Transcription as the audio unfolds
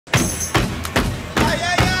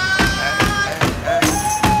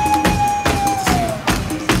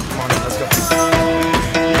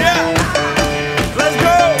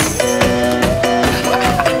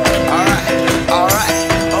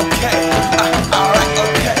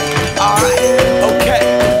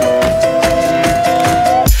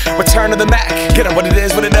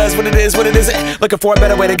realize what it is, what it isn't. Looking for a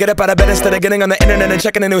better way to get up out of bed instead of getting on the internet and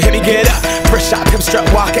checking a new hit. Me get up, first shot, pimp strut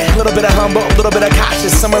walking. A little bit of humble, a little bit of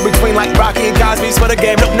cautious. Somewhere between like Rocky and Cosby's for the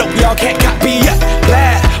game. Nope, nope, y'all can't copy yet.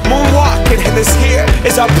 Glad moonwalking, and this here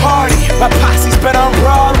is our party. My posse's been on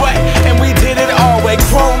Broadway, and we did it all way.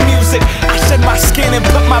 Chrome music, I shed my skin and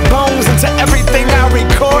put my bones into everything I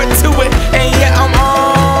record to it. And yeah, I'm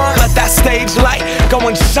on. Let that stage light go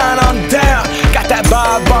and shine on down. Got that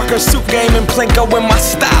Bob Barker suit game and Plinko in my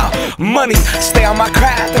style. Money, stay on my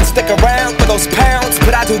craft and stick around for those pounds.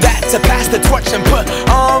 But I do that to pass the torch and put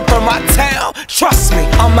on for my town. Trust me,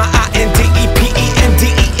 on my INDEPENDENT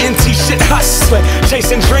shit hustling.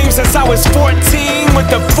 Chasing dreams since I was 14 with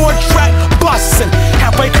the 4-track bustin'.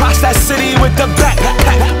 Halfway across that city with the back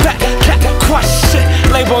crush shit.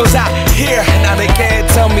 Labels out here, now they can't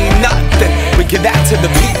tell me nothing. We give that to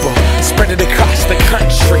the people, spread it across the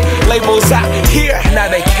country. Labels out here, now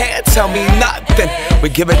they can't tell me nothing. We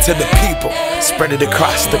give it to the people, spread it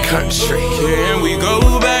across the country. Can we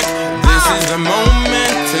go back? This is the moment.